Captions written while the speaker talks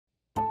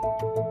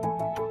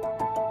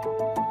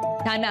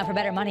Time now for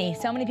Better Money.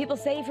 So many people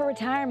save for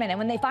retirement, and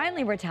when they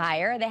finally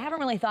retire, they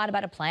haven't really thought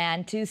about a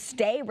plan to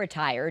stay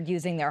retired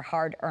using their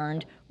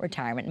hard-earned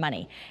retirement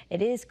money.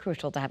 It is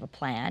crucial to have a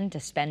plan to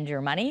spend your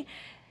money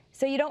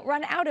so you don't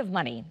run out of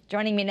money.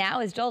 Joining me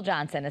now is Joel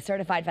Johnson, a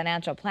certified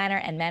financial planner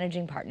and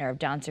managing partner of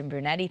Johnson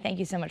Brunetti. Thank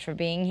you so much for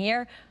being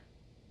here.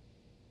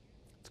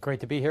 It's great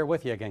to be here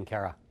with you again,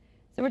 Kara.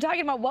 So we're talking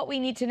about what we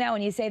need to know,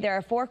 and you say there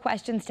are 4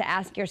 questions to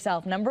ask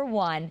yourself. Number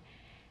 1,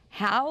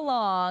 how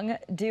long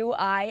do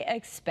I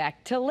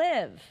expect to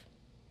live?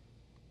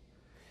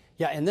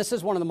 Yeah, and this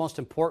is one of the most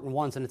important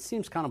ones, and it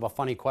seems kind of a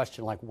funny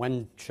question, like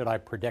when should I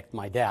predict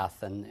my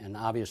death? And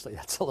obviously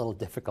that's a little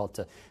difficult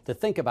to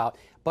think about,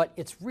 but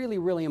it's really,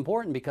 really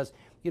important because,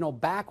 you know,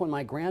 back when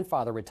my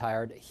grandfather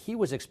retired, he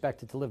was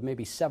expected to live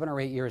maybe 7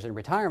 or 8 years in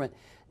retirement.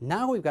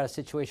 Now we've got a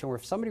situation where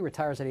if somebody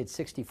retires at age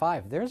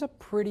 65, there's a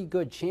pretty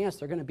good chance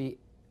they're going to be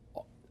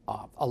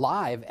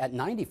alive at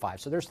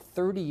 95. So there's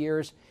 30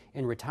 years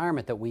in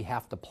retirement that we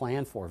have to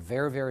plan for.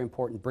 Very, very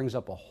important. Brings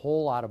up a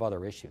whole lot of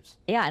other issues.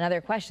 Yeah, and other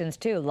questions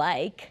too,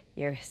 like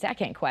your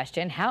second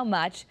question, how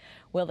much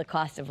will the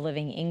cost of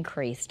living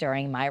increase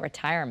during my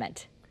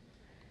retirement?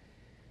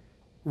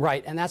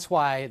 Right, and that's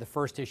why the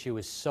first issue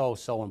is so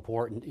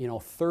important. You know,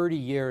 30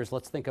 years,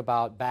 let's think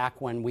about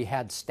back when we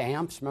had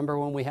stamps. Remember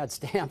when we had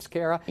stamps,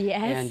 Kara?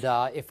 Yes.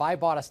 And if I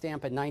bought a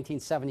stamp in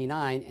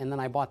 1979 and then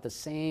I bought the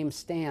same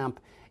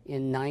stamp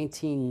in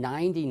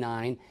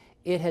 1999,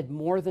 it had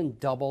more than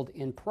doubled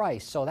in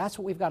price. So that's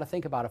what we've got to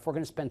think about. If we're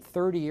going to spend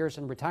 30 years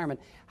in retirement,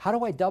 how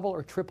do I double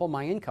or triple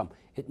my income?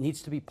 It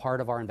needs to be part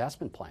of our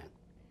investment plan.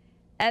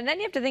 And then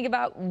you have to think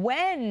about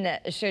when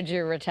should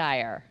you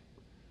retire?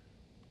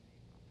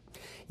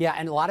 Yeah,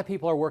 and a lot of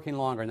people are working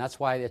longer, and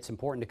that's why it's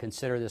important to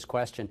consider this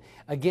question.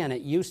 Again,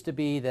 it used to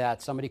be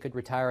that somebody could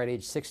retire at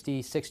age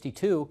 60,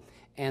 62,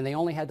 and they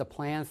only had to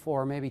plan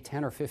for maybe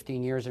 10 or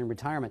 15 years in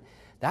retirement.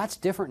 That's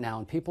different now,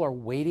 and people are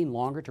waiting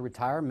longer to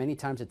retire. Many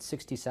times it's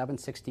 67,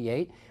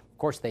 68. Of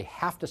course, they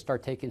have to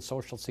start taking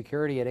Social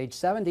Security at age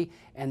 70,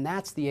 and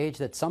that's the age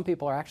that some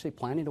people are actually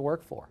planning to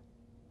work for.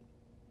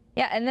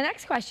 Yeah, and the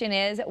next question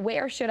is,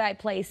 where should I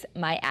place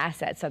my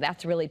assets? So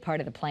that's really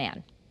part of the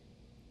plan.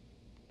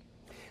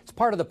 It's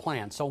part of the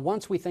plan. So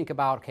once we think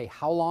about, okay,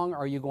 how long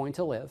are you going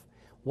to live?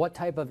 What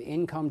type of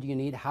income do you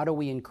need? How do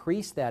we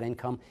increase that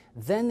income?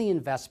 Then the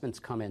investments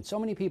come in. So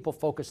many people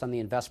focus on the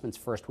investments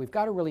first. We've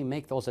got to really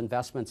make those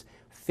investments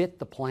fit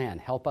the plan,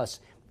 help us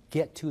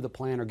get to the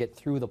plan or get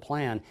through the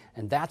plan.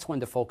 And that's when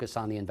to focus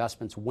on the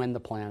investments when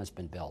the plan has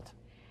been built.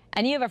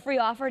 And you have a free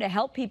offer to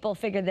help people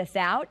figure this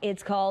out.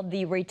 It's called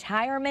the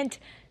Retirement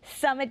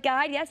Summit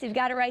Guide. Yes, you've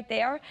got it right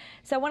there.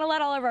 So I want to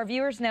let all of our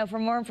viewers know, for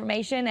more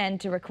information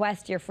and to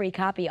request your free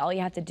copy, all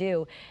you have to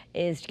do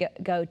is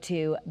go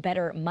to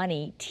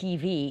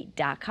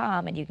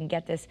bettermoneytv.com and you can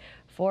get this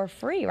for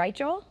free. Right,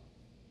 Joel?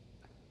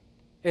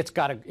 It's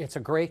a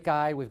great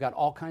guide. We've got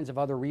all kinds of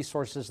other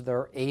resources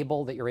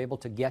that you're able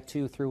to get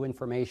to through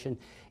information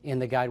in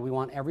the guide. We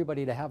want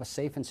everybody to have a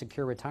safe and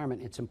secure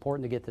retirement. It's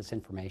important to get this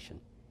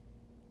information.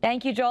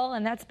 Thank you, Joel,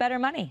 and that's Better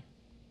Money.